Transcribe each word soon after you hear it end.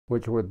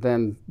which would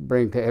then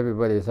bring to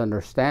everybody's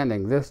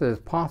understanding this is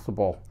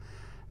possible.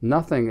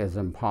 Nothing is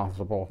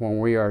impossible when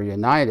we are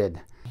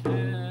united.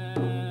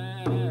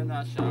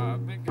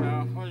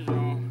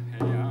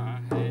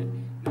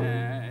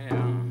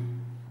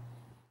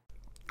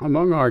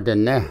 Among our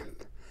Diné,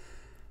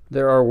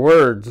 there are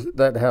words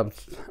that have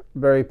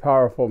very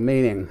powerful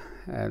meaning,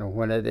 and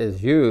when it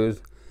is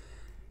used,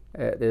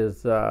 it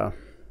is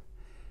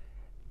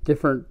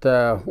different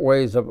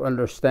ways of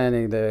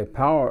understanding the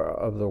power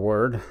of the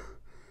word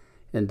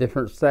in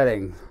different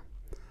settings.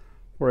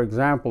 For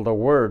example, the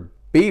word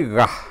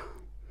biga,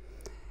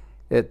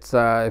 it's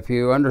if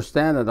you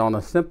understand it on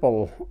a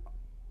simple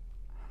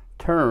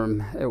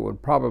term, it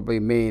would probably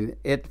mean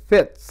it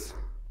fits.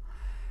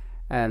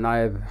 And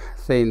I've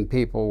seen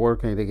people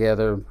working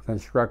together,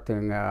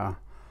 constructing a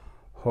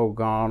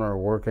hogan or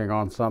working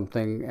on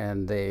something,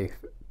 and they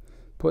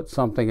put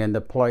something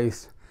into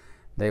place.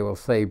 They will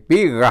say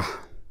biga,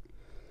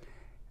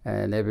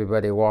 and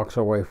everybody walks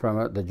away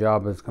from it. The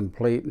job is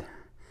complete.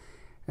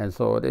 And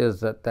so it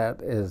is that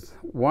is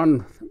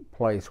one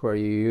place where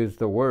you use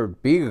the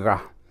word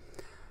biga.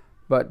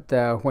 But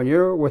when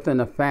you're within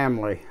a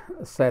family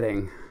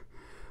setting,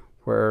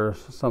 where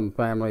some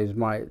families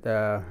might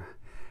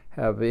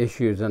have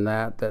issues in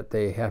that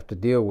they have to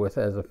deal with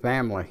as a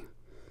family.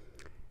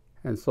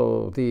 And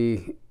so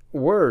the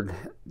word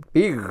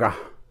biga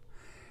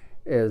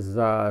is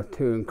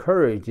to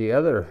encourage the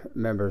other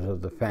members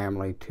of the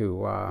family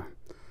to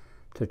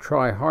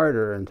try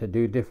harder and to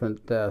do different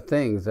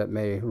things that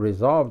may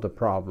resolve the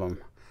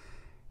problem.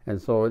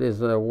 And so it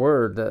is a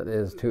word that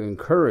is to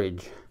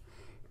encourage.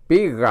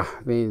 Biga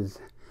means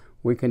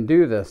we can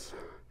do this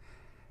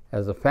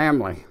as a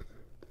family.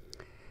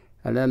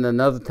 And then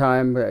another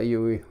time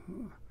you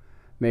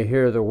may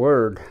hear the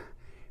word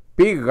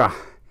biga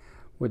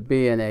would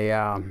be in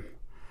a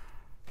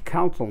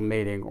council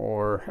meeting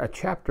or a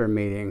chapter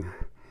meeting.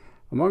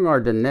 Among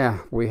our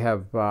Diné, we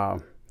have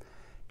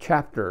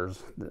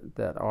chapters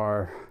that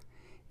are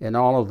in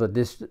all of the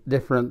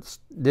different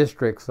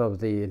districts of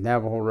the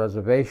Navajo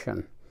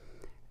reservation.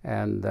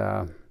 And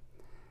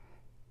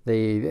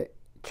the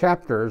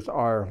chapters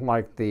are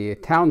like the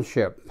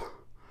township,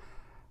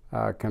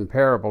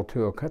 comparable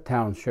to a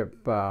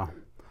township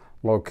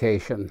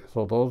location.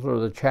 So those are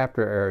the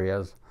chapter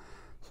areas.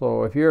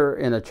 So if you're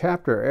in a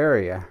chapter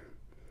area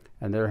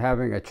and they're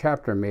having a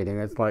chapter meeting,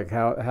 it's like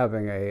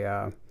having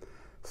a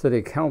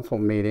city council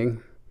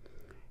meeting,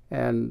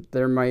 and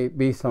there might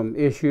be some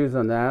issues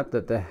in that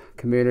the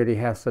community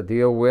has to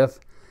deal with,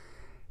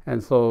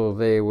 and so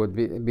they would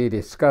be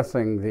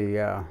discussing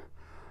the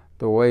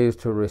ways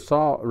to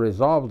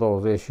resolve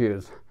those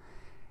issues.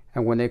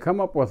 And when they come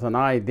up with an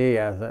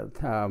idea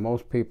that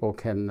most people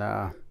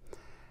can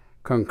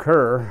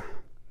concur,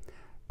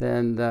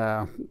 then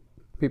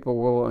people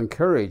will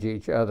encourage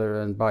each other,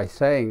 and by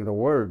saying the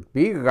word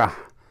biga,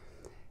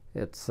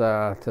 it's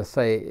to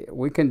say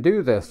we can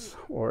do this,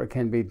 or it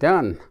can be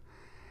done.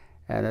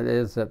 And it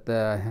is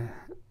that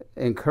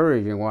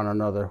encouraging one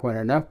another. When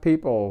enough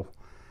people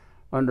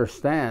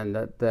understand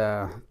that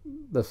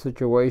the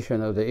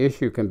situation or the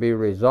issue can be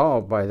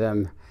resolved by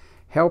them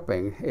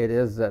helping, it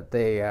is that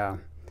they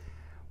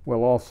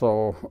will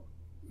also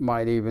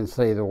might even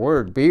say the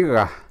word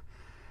biga.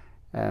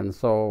 And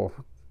so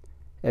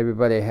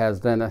everybody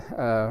has then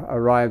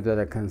arrived at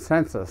a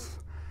consensus.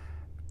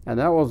 And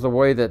that was the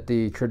way that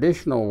the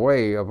traditional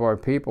way of our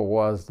people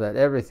was, that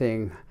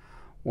everything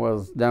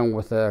was done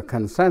with a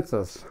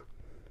consensus.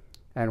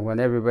 And when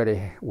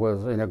everybody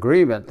was in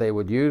agreement, they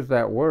would use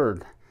that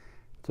word.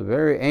 It's a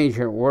very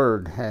ancient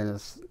word,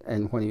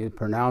 and when you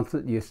pronounce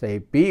it, you say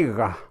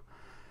biga,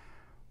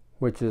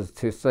 which is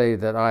to say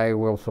that I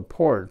will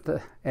support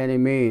any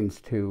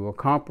means to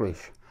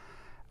accomplish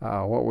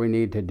what we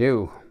need to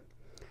do.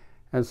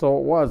 And so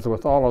it was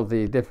with all of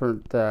the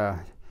different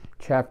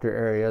chapter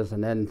areas,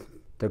 and then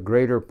the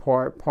greater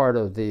part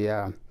of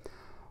the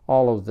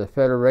all of the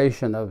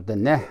Federation of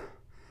Diné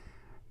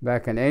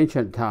back in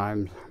ancient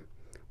times,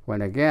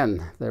 when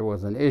again there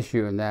was an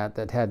issue in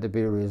that had to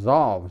be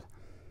resolved.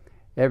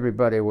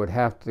 Everybody would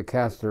have to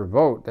cast their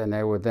vote, and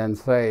they would then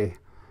say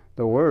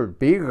the word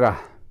biga,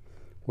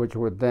 which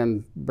would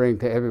then bring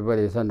to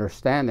everybody's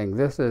understanding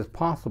this is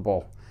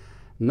possible.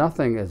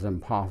 Nothing is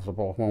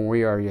impossible when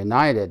we are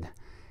united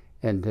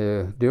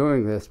into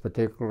doing this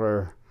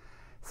particular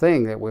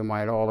thing that we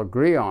might all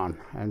agree on.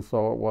 And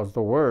so it was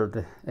the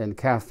word, in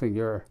casting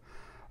your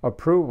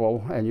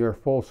approval and your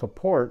full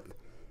support,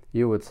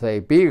 you would say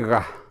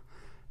biga.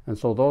 And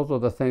so those are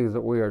the things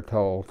that we are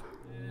told.